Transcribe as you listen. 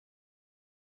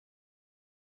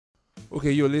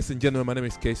Okay, yo, listen, gentlemen, my name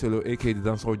is K-Solo, aka the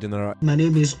Dancehall General. My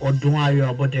name is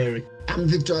Odunwayo Abodere. I'm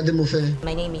Victor Ademofe.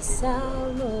 My name is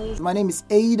Salmo. My name is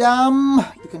Adam.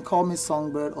 You can call me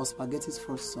Songbird or Spaghetti's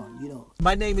first son, you know.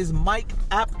 My name is Mike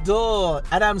Abdul,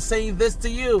 and I'm saying this to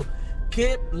you.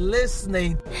 Keep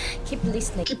listening. Keep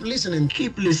listening. Keep listening.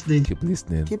 Keep listening. Keep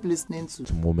listening. Keep listening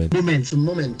to Moment. Moment.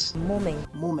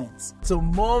 Moment. Moments. To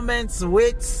Moments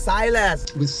with Silas.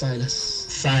 With Silas.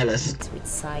 Silas. With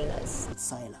Silas. With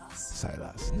Silas.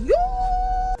 Silas.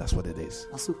 That's what it is.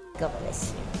 Asu. God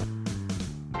bless you.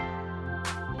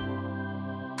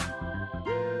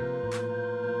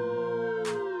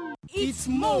 It's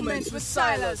Moments with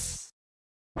Silas.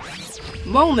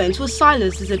 Moments with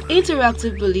Silas is an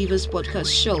interactive believers podcast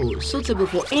show suitable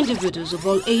for individuals of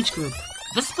all age groups.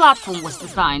 This platform was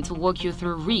designed to walk you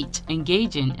through rich,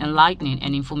 engaging, enlightening,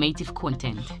 and informative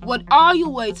content. What are you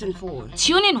waiting for?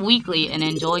 Tune in weekly and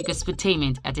enjoy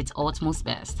gospeltainment at its utmost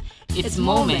best. It's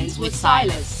Moments with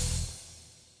Silas.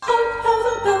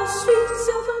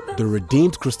 The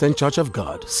Redeemed Christian Church of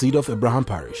God, Seed of Abraham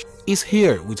Parish, is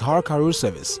here with our carol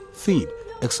service, Feed,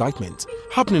 Excitement,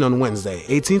 happening on Wednesday,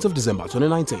 18th of December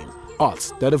 2019. At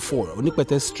 34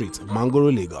 Onikpete Street,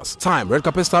 Mangoro, Lagos. Time, red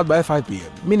carpet start by 5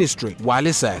 p.m. Ministry,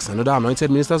 Wiley Sachs and other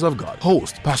anointed ministers of God.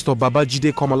 Host, Pastor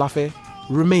Babajide Komolafe.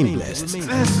 Remain blessed.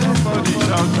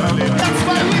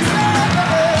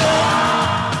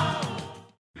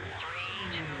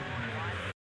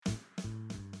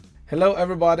 Hello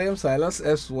everybody, I'm Silas,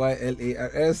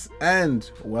 Sylas, and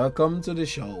welcome to the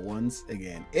show once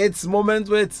again. It's Moments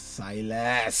with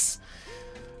Silas.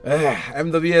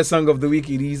 MWS Song of the Week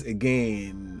it is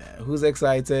again. Who's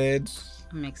excited?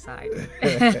 I'm excited.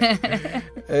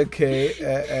 Okay,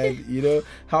 and you know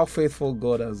how faithful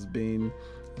God has been.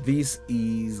 This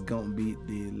is gonna be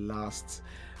the last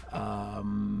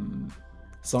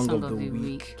Song of the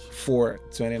week for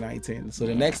 2019. So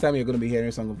the next time you're going to be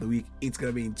hearing Song of the Week, it's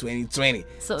going to be in 2020.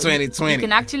 So 2020. You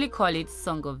can actually call it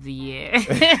Song of the Year.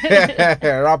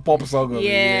 Wrap up Song of the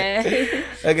Year.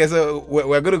 Okay, so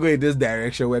we're going to go in this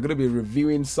direction. We're going to be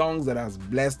reviewing songs that has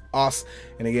blessed us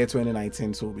in the year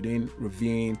 2019. So we'll be doing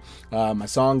reviewing a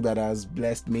song that has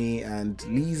blessed me and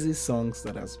Lizzie's songs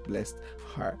that has blessed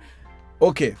her.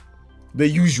 Okay, the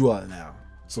usual now.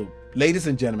 So ladies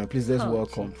and gentlemen, please let's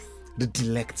welcome the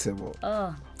delectable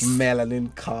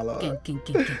melanin color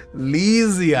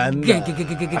Lizzie and Good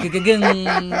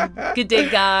day,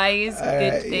 guys.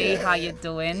 Good day. How you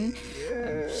doing?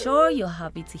 I'm sure you're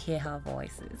happy to hear her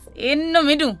voices. In the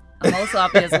middle, I'm also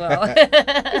happy as well.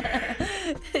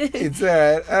 It's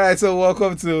alright. Alright, so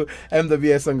welcome to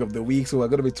MWS Song of the Week. So we're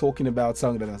going to be talking about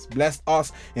song that has blessed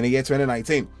us in the year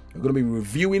 2019. We're going to be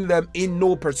reviewing them in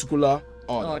no particular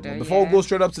order. Before we go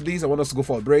straight up to these, I want us to go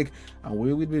for a break and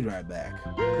we will be right back.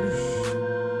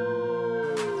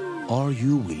 Are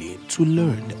you willing to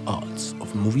learn the arts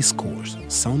of movie scores,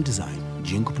 sound design,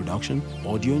 jingle production,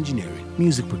 audio engineering,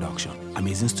 music production?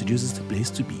 Amazing Studios is the place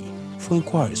to be. For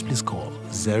inquiries, please call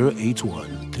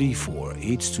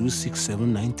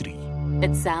 081-3482-6793.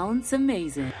 It sounds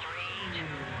amazing.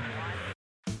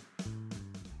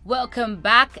 Welcome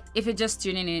back. If you're just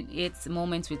tuning in, it's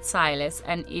Moments with Silas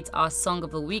and it's our Song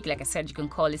of the Week. Like I said, you can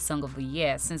call it Song of the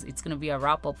Year since it's going to be a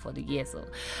wrap-up for the year. So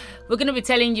we're going to be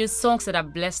telling you songs that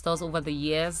have blessed us over the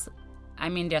years. I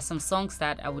mean, there are some songs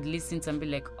that I would listen to and be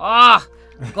like,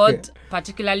 God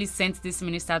particularly sent this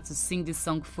minister to sing this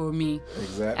song for me.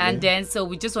 Exactly. And then, so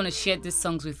we just want to share these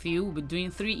songs with you. We'll be doing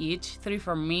 3 each, 3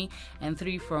 from me and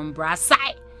 3 from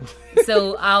Brassai.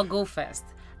 So I'll go first.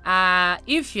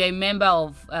 If you're a member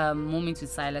of Moments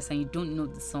with Silas and you don't know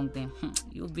the song, then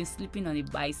you've been sleeping on a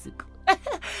bicycle.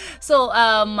 So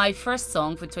my first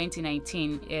song for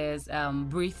 2019 is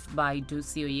Breathe by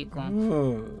Dunsin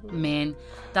Oyekan. Man,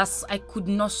 I could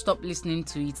not stop listening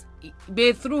to it.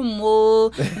 Be through more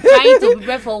trying to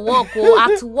prepare for work or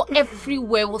at work,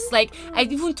 everywhere was like I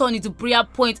even turned into prayer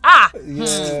point.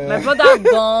 My brother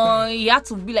gone, he had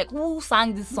to be like, who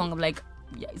sang this song? I'm like,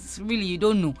 yeah, it's really, you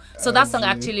don't know. So that song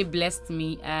actually blessed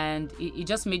me and it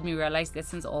just made me realize the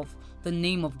essence of the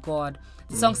name of God.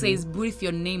 The song says, breathe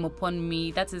your name upon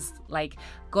me. That is like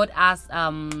God has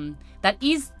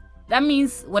that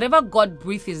means whatever God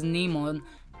breathes his name on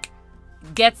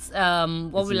gets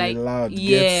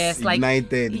gets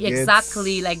ignited,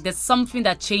 exactly, like there's something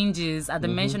that changes at the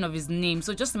mention of his name.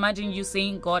 So just imagine you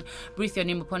saying, God, breathe your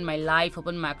name upon my life,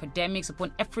 upon my academics,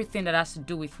 upon everything that has to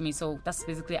do with me. So that's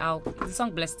basically how the song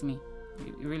blessed me.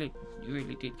 It really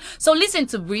did. So listen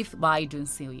to Breathe by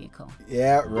Dunsin Oyekan.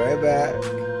 Yeah, right back.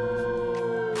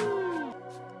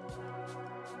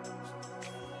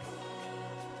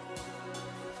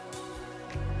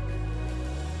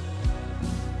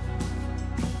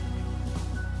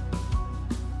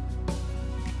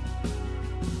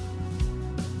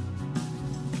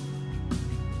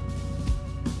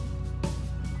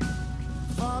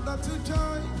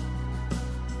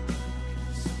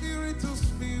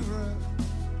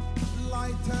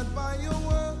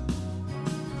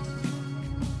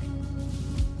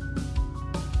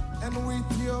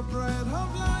 your bread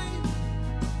of life.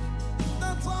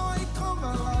 That's how I come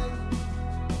alive.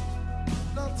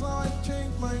 That's how I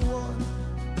change my world.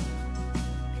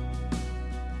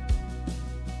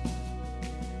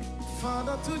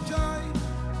 Father to joy,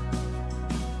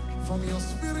 from your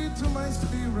spirit to my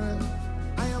spirit,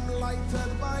 I am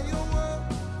lighted by your word.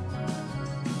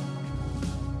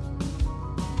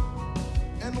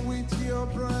 And with your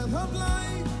breath of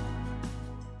life.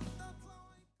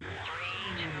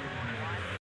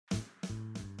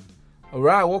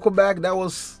 Alright, welcome back. That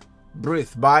was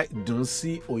Breath by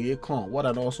Dunsi Oyekan. What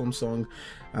an awesome song.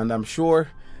 And I'm sure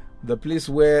the place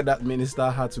where that minister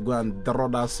had to go and draw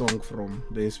that song from,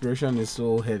 the inspiration is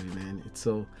so heavy, man. It's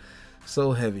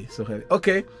so heavy, so heavy.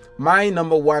 Okay, my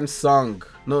number one song.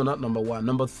 No, not number one,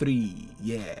 number three.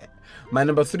 Yeah. My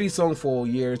number three song for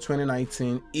year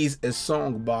 2019 is a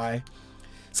song by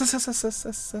Silas.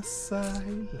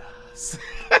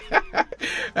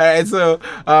 Alright, so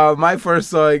my first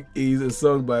song is a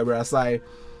song by Brasai.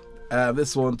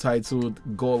 This one titled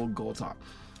Golgotha.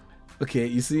 Okay,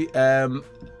 you see,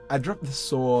 I dropped the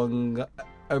song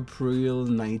April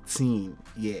 19.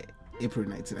 Yeah, April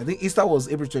 19. I think Easter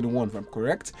was April 21, if I'm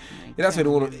correct. Yeah, that's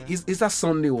 21. Easter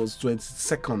Sunday was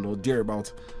 22nd or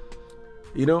thereabout.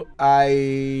 You know,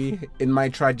 in my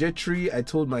trajectory, I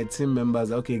told my team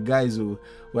members, okay, guys,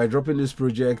 we're dropping this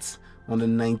project on the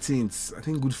 19th. I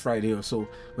think Good Friday or so.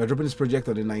 We're dropping this project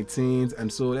on the 19th,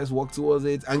 and so let's work towards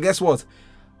it. And guess what?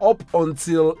 Up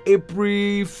until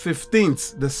April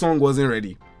 15th, the song wasn't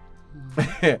ready. So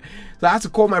I had to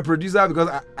call my producer because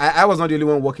I was not the only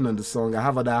one working on the song. I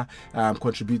have other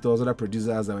contributors, other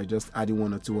producers that were just adding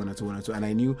one or two. And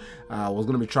I knew I was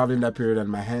going to be traveling that period and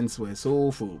my hands were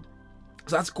so full.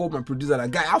 So I had to call my producer,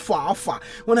 like, guy, how far?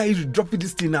 When are you dropping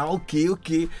this thing now?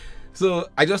 Okay. So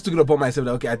I just took it upon myself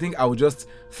that, okay, I think I will just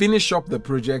finish up the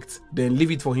project, then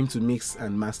leave it for him to mix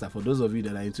and master. For those of you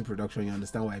that are into production, you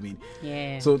understand what I mean.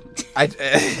 Yeah. So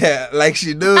I like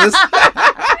she knows.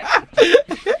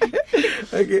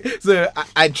 Okay, so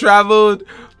I traveled.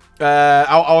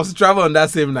 I was traveling on that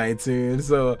same 19.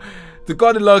 So to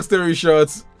cut the long story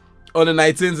short, on the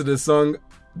 19th the song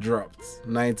dropped.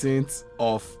 19th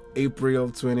of April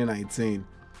 2019,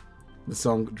 the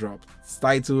song dropped. It's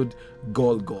titled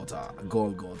Golgotha.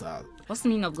 What's the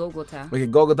meaning of Golgotha? Okay,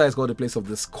 Golgotha is called the place of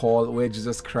the skull where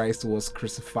Jesus Christ was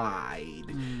crucified.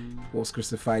 It was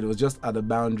just at the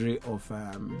boundary of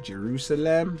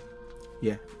Jerusalem.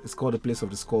 Yeah, it's called the place of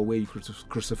the skull where you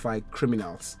crucify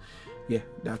criminals. Yeah,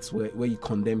 that's where you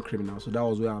condemn criminals. So that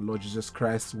was where our Lord Jesus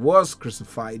Christ was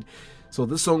crucified. So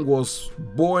this song was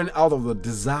born out of the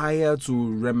desire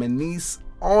to reminisce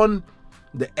on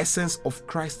the essence of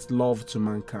Christ's love to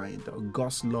mankind,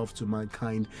 God's love to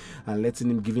mankind, and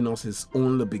letting him giving us his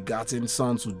only begotten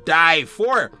son to die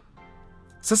for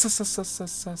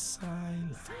Silas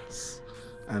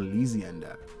and Lizzie and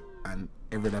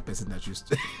every other person that used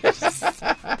to.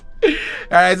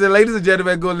 Alright, so ladies and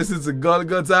gentlemen, go listen to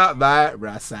Golgotha by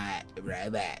Brasai.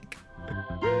 Right back.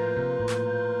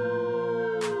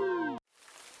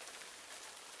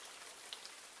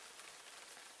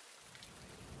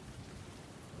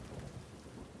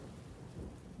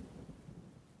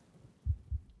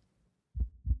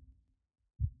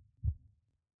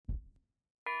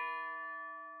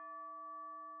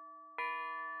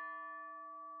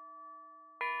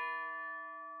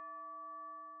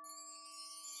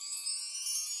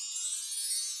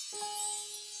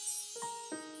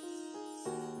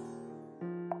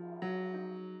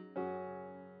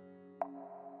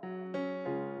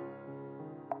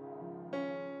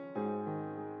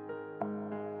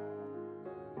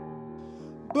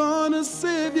 Born a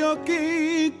savior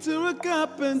king to a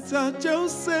carpenter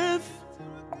Joseph.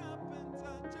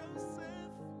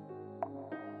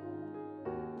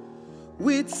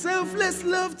 With selfless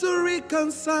love to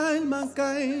reconcile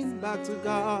mankind back to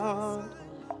God.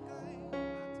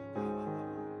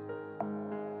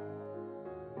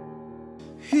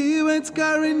 He went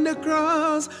carrying the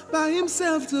cross by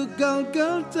himself to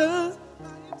Golgotha.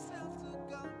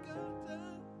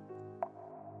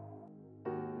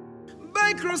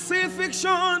 By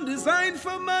crucifixion designed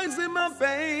for maximum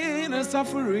pain and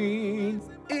suffering,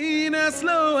 in a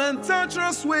slow and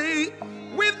torturous way,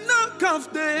 with no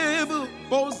comfortable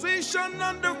position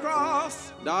on the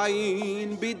cross,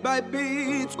 dying bit by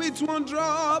bit with one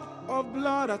drop of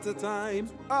blood at a time.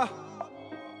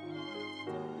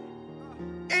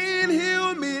 In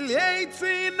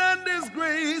humiliating and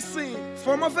disgracing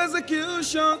form of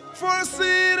execution for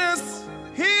sinners,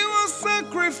 he was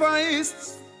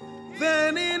sacrificed.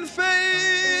 Then in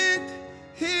faith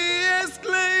he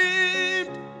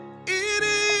exclaimed, "It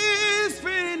is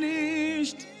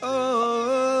finished."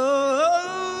 Oh.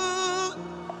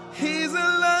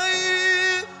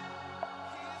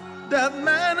 That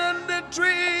man on the tree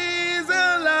is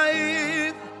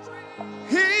alive.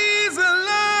 He's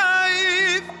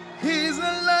alive. He's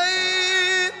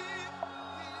alive.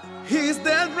 He's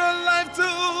dead, brought life to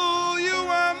you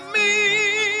and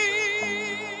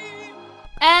me.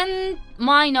 And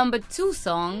my number 2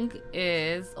 song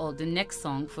is, or the next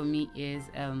song for me is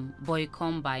Boy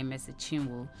Come by Mercy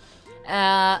Chinwo.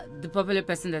 The popular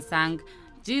person that sang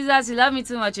Jesus, you love me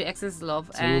too much, your excess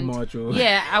love. Too much. Oh.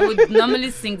 Yeah, I would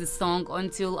normally sing the song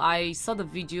until I saw the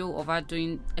video of her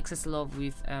doing excess love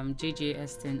with JJ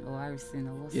Eston or Harrison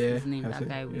or what's his name, that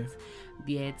guy with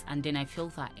beards, and then I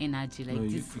felt her energy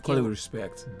like this. You call it with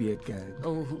respect, beard gang.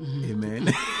 Oh,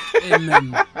 amen.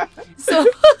 Amen. So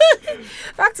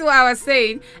back to what I was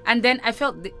saying, and then I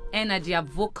felt the energy, her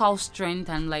vocal strength,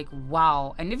 and like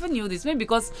wow, I never knew this. Maybe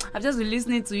because I've just been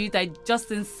listening to it, I just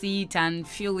didn't see it and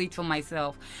feel it for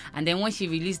myself. And then when she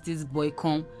released this Boy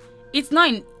Come, it's not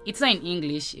in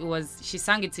English. She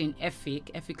sang it in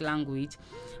Efik language.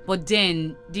 But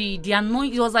then the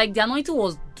anointing, it was like the anointing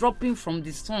was dropping from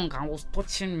the song and was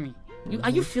touching me. Are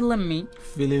you feeling me?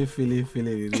 Feeling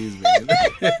it is, man.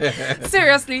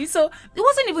 Seriously. So it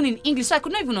wasn't even in English, so I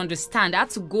could not even understand. I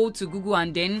had to go to Google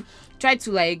and then try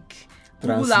to like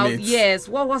Google out, yes,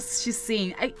 what was she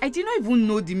saying? I did not even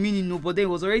know the meaning, no, but then it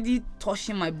was already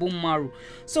touching my bone marrow.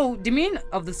 So the meaning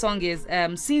of the song is,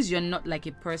 since you're not like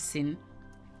a person,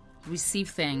 receive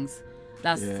thanks.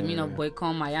 That's the meaning of Boy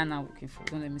Come, Mayana. Okay,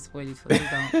 don't let me spoil it for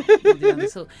you.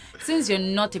 So, since you're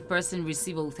not a person,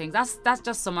 receive all things. That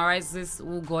just summarizes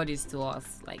who God is to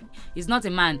us. Like, He's not a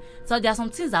man. So there are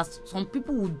some things that some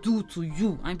people will do to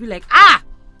you and be like,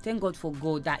 thank God for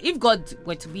God. That if God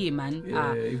were to be a man,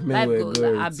 if men were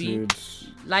good,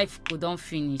 life could don't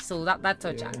finish. So that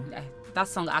touch, that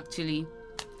song actually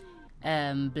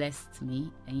blessed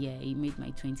me, and it made my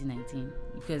 2019.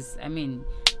 Because I mean,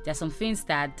 there are some things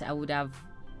that I would have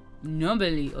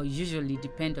normally or usually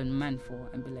depend on man for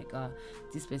and be like,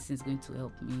 this person is going to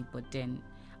help me. But then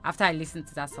after I listened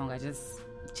to that song, I just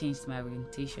changed my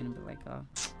orientation and be like,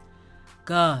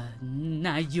 God,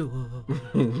 now you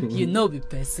know the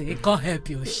person, can't help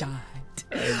you shine.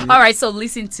 All right, so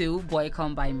listen to Boy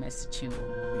Come by Mercy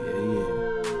Chinwo.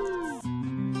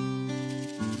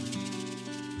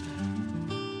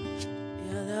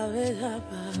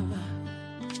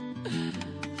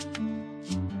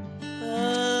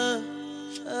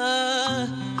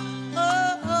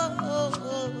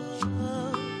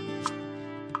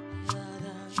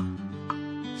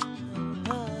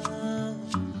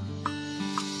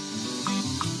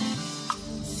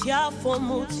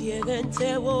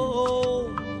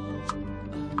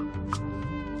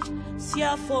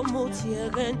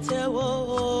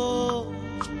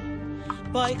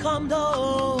 Boy come do,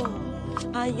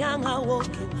 a young a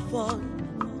walking fun.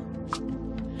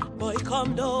 Boy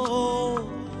come do,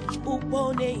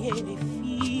 upone ye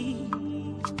fee.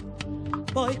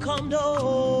 Boy come do,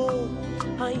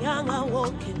 a young a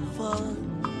walking fun.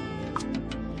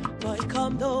 Boy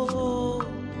come do,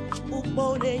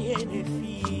 upone ye fee.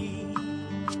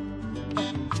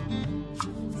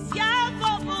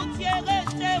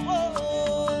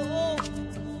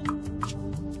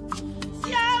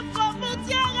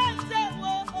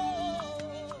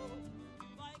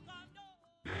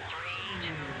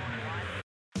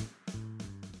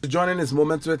 Joining this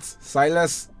moment with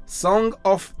Silas, Song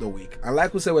of the Week. And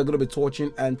like we said, we're going to be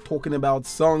talking about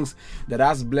songs that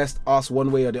has blessed us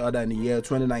one way or the other in the year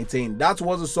 2019. That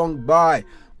was a song by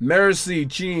Mercy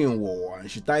Chinwo, and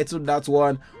she titled that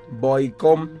one Boy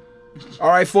Come. All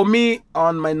right, for me,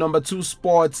 on my number 2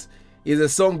 spot is a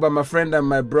song by my friend and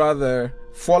my brother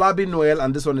Folabi Noel,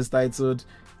 and this one is titled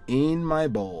In My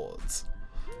Balls.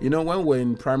 You know, when we're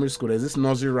in primary school, there's this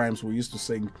nursery rhymes we used to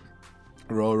sing.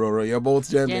 Row, row, row your boats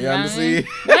gently on the sea.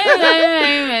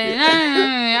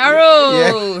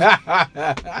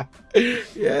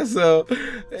 Yeah, so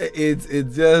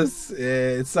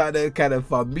it sounded kind of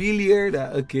familiar.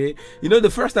 That okay, you know, the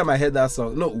first time I heard that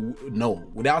song, no,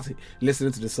 without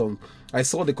listening to the song, I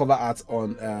saw the cover art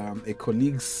on a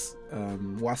colleague's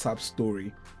WhatsApp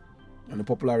story on a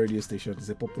popular radio station. It's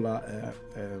a popular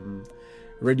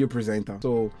radio presenter.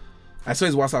 So I saw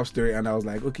his WhatsApp story and I was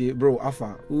like, okay, bro,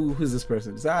 Alpha, who's this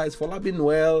person? It's Folabi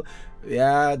Noel.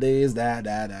 Yeah, there is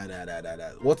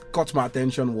that. What caught my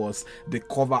attention was the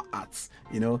cover art.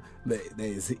 You know,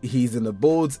 he's in the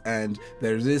boat and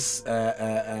there's this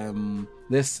I don't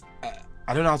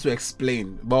know how to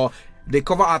explain, but the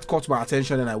cover art caught my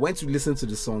attention and I went to listen to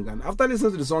the song. And after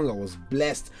listening to the song, I was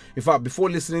blessed. In fact, before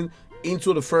listening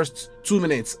into the first 2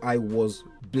 minutes, I was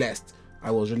blessed. I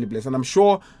was really blessed, and I'm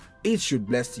sure it should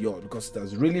bless you all because it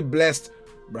has really blessed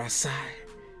Brasai.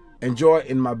 Enjoy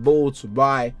In My Boat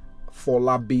by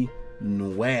Folabi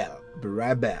Noel. Be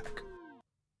right back.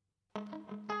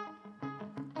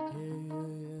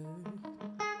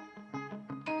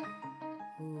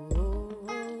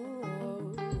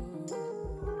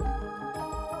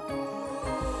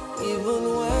 Even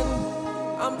when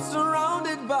I'm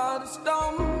surrounded by the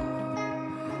storm,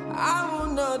 I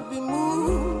will not be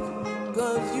moved,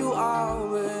 'cause you are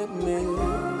with me.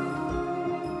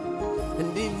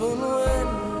 And even when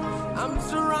I'm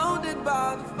surrounded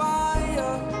by the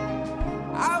fire,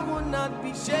 I will not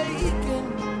be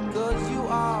shaken, 'cause you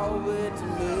are with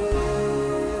me.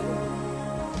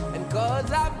 And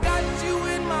 'cause I've got you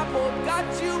in my boat,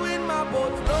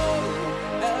 Lord,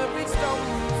 every storm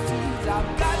sees,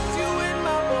 I've got you in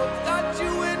my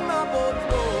boat,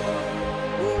 Lord.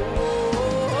 Oh, oh,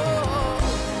 oh, oh.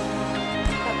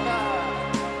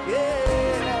 Yeah.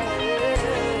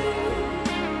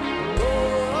 Oh,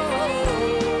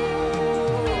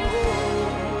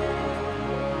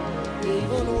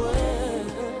 even when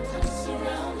I'm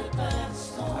surrounded by the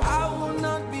storm, I will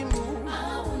not be moved,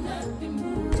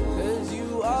 'cause you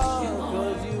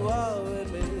are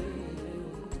with me.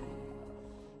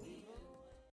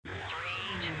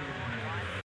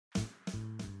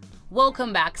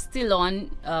 Welcome back. Still on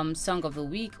Song of the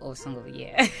Week or Song of the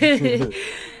Year.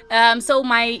 So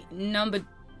my number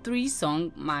 3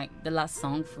 song, the last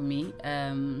song for me,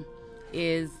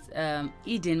 is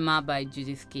Idinma by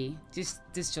Judith K. This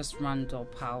just rounds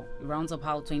up how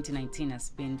 2019 has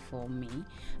been for me,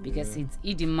 because it's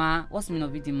Idinma. What's the meaning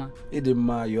of Idinma?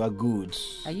 Idinma, you are good.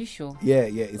 Are you sure? Yeah,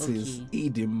 it is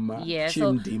Idinma. Yeah,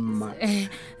 Chimdinma.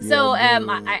 So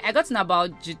I got to know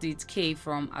about Judith K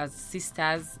from our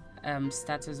sister's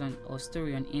status or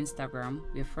story on Instagram.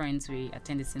 We're friends, we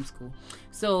attend the same school.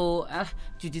 So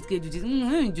Judith K,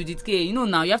 you know,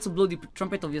 now you have to blow the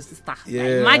trumpet of your sister. Yeah,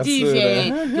 imagine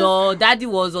if your daddy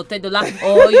was Otedola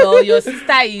or your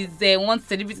sister is one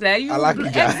celebrity like you.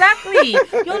 Exactly.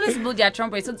 You always blow their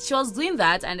trumpet. So she was doing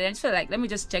that, and then I felt like, let me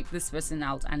just check this person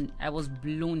out, and I was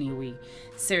blown away.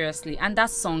 Seriously. And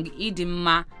that song,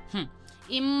 Idinma,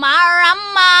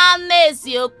 Imarama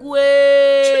Nesiokwe.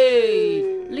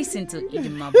 Listen to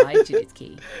Idinma by Judith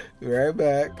K. Be right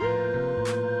back.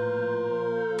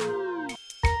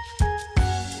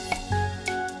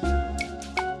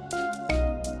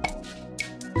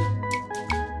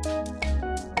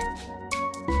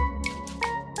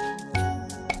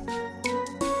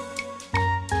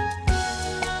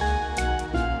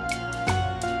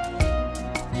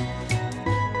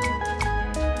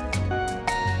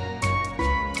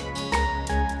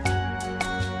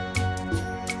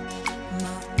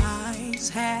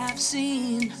 Have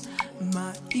seen,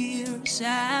 my ears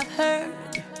have heard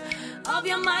of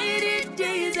your mighty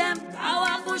deeds and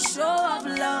powerful show of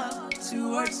love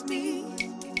towards me.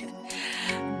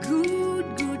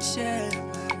 Good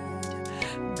shepherd,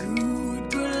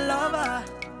 good lover.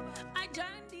 I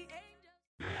joined the angels.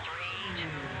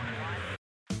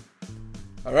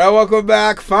 All right, welcome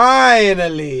back.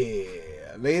 Finally,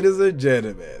 ladies and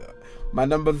gentlemen, my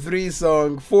number 3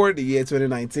 song for the year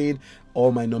 2019.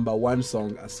 Or my number 1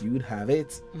 song, as you would have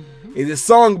it, is a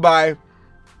song by.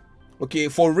 Okay,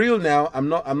 for real now. I'm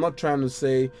not trying to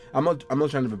say. I'm not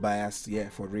trying to be biased. Yeah,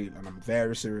 for real, and I'm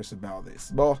very serious about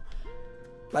this. But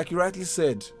like you rightly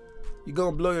said, you're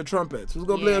gonna blow your trumpet. Who's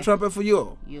gonna blow your trumpet for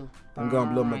you? You. I'm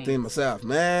gonna blow my thing myself,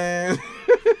 man.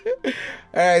 All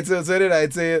right, so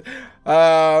 2019,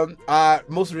 our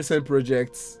most recent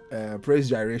project, Praise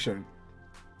Gyration.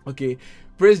 Okay.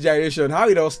 Praise Gyration, how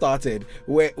it all started.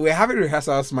 We're having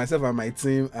rehearsals, myself and my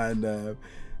team, and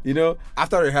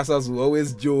after rehearsals we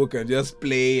always joke and just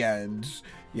play, and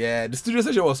yeah, the studio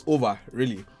session was over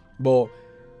really. But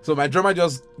so my drummer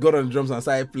just got on the drums and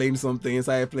started playing something,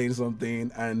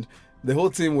 and the whole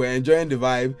team were enjoying the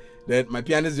vibe. Then my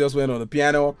pianist just went on the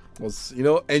piano, was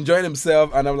enjoying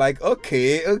himself, and I'm like,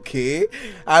 okay.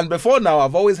 And before now,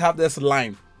 I've always had this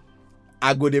line.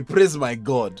 I go to praise my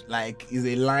God. Like, is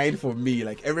a line for me.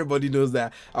 Like, everybody knows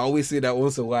that. I always say that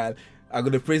once in a while. I go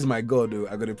to praise my God, though.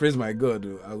 I will praise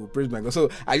my God.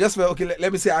 So I just felt, okay,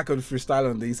 let me see I can freestyle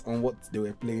on this, on what they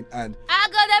were playing. And I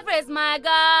go to praise my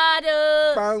God.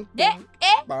 Bang, bang,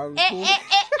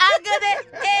 I go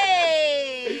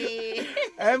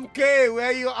to, MK,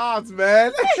 where you at,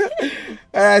 man?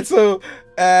 Alright, so,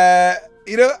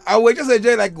 I was just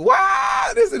enjoying, like,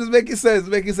 wow, this is making sense.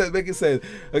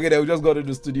 Okay, then we just got to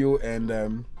the studio, and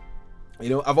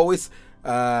I've always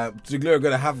to the glory of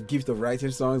God, I have gift of writing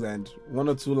songs, and 1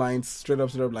 or 2 lines straight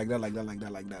up like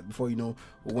that. Before we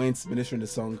went ministering the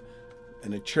song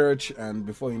in a church, and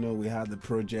before we had the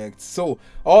project. So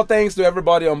all thanks to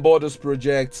everybody on board this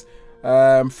project.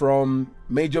 from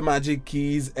Major Magic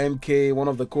Keys, MK, one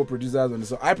of the co-producers on the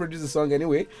song. I produced the song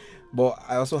anyway, but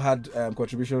I also had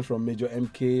contributions from Major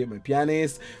MK, my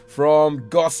pianist, from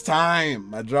Gus Time,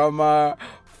 my drummer,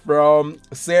 from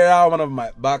Sarah, one of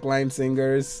my backline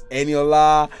singers,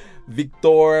 Eniola,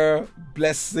 Victor,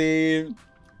 Blessing,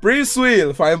 Prince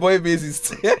Will, fine boy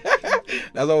bassist.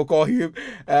 That's what we call him.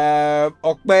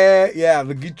 Okpe, yeah,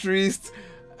 the guitarist.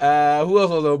 Who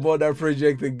else was on board that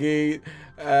project again?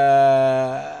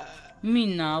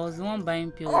 Me now, I was the one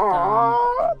buying pure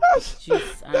That's food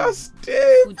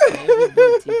for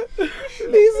everybody.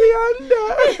 Lazy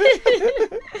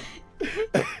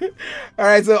All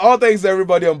right, so all thanks to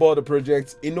everybody on board the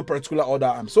project in no particular order.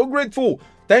 I'm so grateful.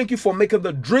 Thank you for making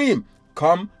the dream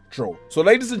come true. So,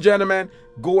 ladies and gentlemen,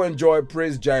 go enjoy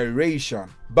Praise Gyration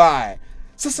by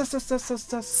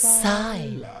Silas.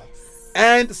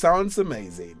 And sounds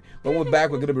amazing. When we're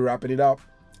back, we're going to be wrapping it up.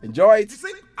 Enjoy it.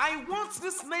 See, I want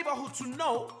this neighborhood to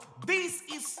know this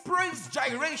is Praise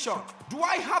Gyration. Do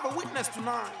I have a witness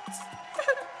tonight?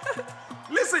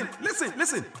 Listen.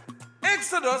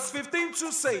 Exodus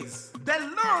 15:2 says, "The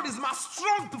Lord is my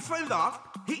strong defender.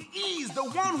 He is the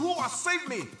one who has saved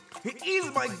me. He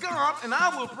is my God, and I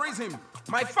will praise him.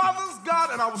 My father's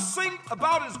God, and I will sing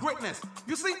about his greatness."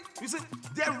 You see,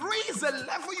 there is a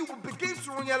level you will begin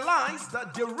to realize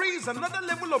that there is another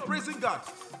level of praising God.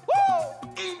 Woo!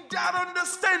 In that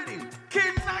understanding,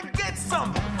 can I get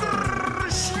some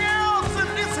shouts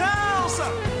in this house?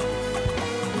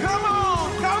 Come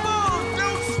on,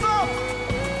 don't stop.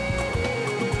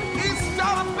 Is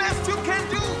that the best you can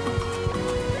do?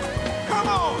 Come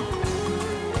on.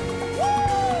 Woo!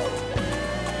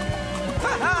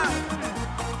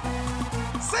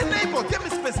 Say neighbor, give me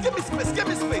space.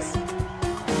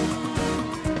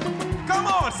 Come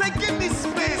on, say give me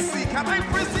space. Can I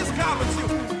praise this God with you?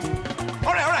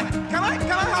 All right. Can I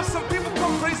have some people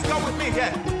come praise God with me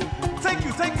here? Thank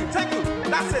you.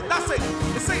 That's it.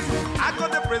 It says, I'm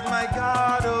gonna praise my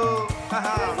God, oh.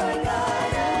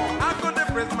 I'm gonna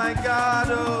praise my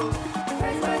God, oh.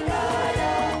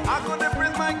 I'm gonna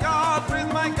praise my God,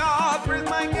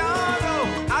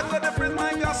 oh. I'm gonna praise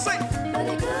my God. Say, one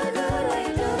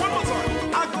more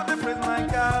time. I'm gonna praise my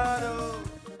God, oh.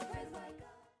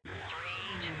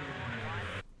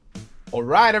 All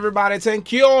right, everybody.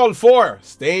 Thank you all for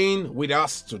staying with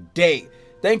us today.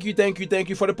 Thank you.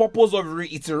 For the purpose of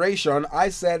reiteration, I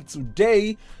said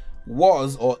today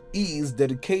was or is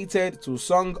dedicated to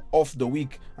Song of the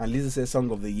Week, and Lizzie says Song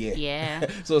of the Year. Yeah.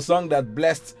 So a song that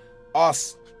blessed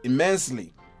us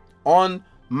immensely. On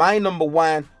my number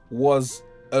one was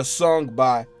a song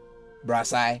by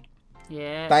Brassai.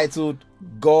 Yeah. Titled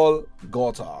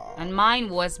Golgotha. And mine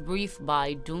was Breathe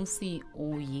by Dunsi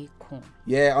Oyekon.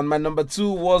 Yeah, on my number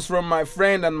two was from my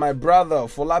friend and my brother,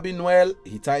 Folabi Noel.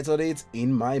 He titled it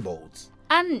In My Boat.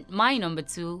 And my number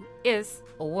two is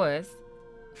or was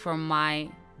from my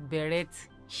Beret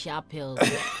Chapel.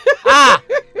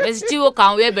 Let's see what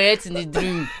can wear beret in the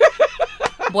dream.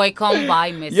 Boy, come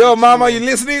by me. Yo, mama, you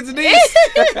listening to this?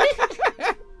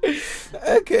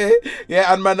 Okay.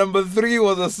 Yeah, and my number three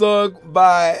was a song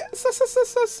by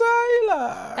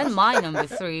Saila. And my number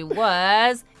three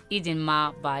was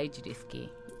Idinma by Judith K.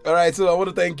 Alright, so I want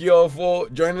to thank you all for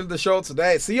joining the show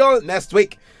today. See you all next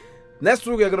week. Next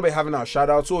week, we're going to be having our shout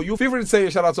out. So you feel free to say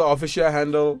your shout out to our official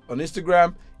handle on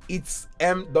Instagram. It's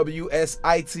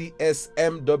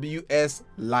MWSITSMWS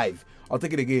Live. I'll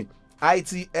take it again.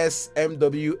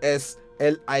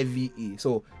 ITSMWSLIVE.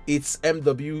 So it's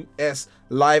MWS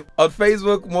Live on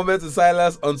Facebook, Moments with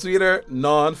Silas, on Twitter,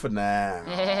 none for now.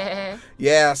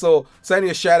 Yeah, so send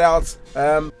your shout outs.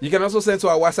 You can also send to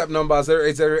our WhatsApp number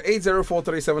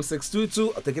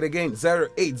 08080437622. I'll take it again,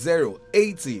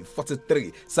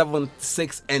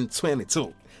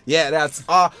 08080437622. Yeah, that's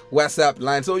our WhatsApp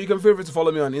line. So you can feel free to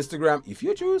follow me on Instagram if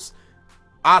you choose.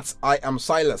 At I am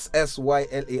Silas,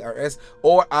 SYLARS,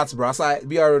 or at Brassai,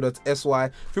 BRO.SY.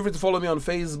 Feel free to follow me on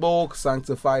Facebook,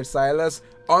 Sanctified Silas,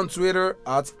 on Twitter,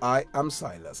 at I am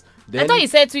Silas. Then, I thought you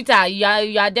said Twitter.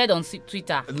 You are dead on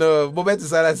Twitter. No, Moment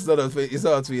Silas is not on Facebook. It's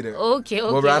not on Twitter. Okay.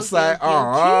 But Brassai,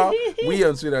 we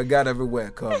on Twitter, God everywhere.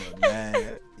 Come on,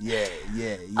 man. Yeah.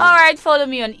 All right, follow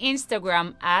me on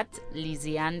Instagram at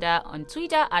LizzieAnder, on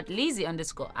Twitter at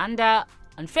Lizzie_Ander,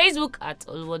 on Facebook at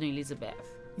Oluwodun Elizabeth.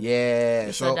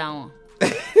 Yeah. So that one.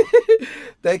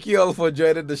 Thank you all for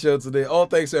joining the show today. All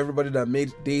thanks to everybody that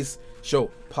made this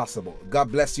show possible. God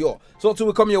bless you all. So until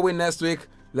we come your way next week,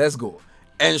 let's go.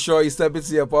 Ensure you step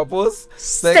into your purpose.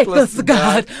 Stay close to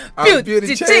God.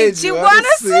 Beauty change you wanna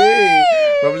see.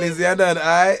 From Louisiana and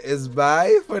I is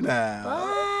bye for now.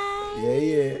 Bye.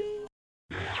 Yeah.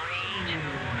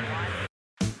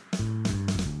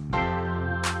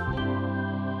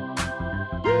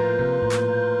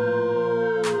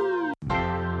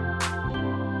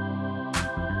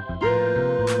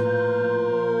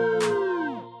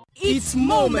 It's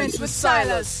Moments with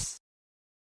Silas.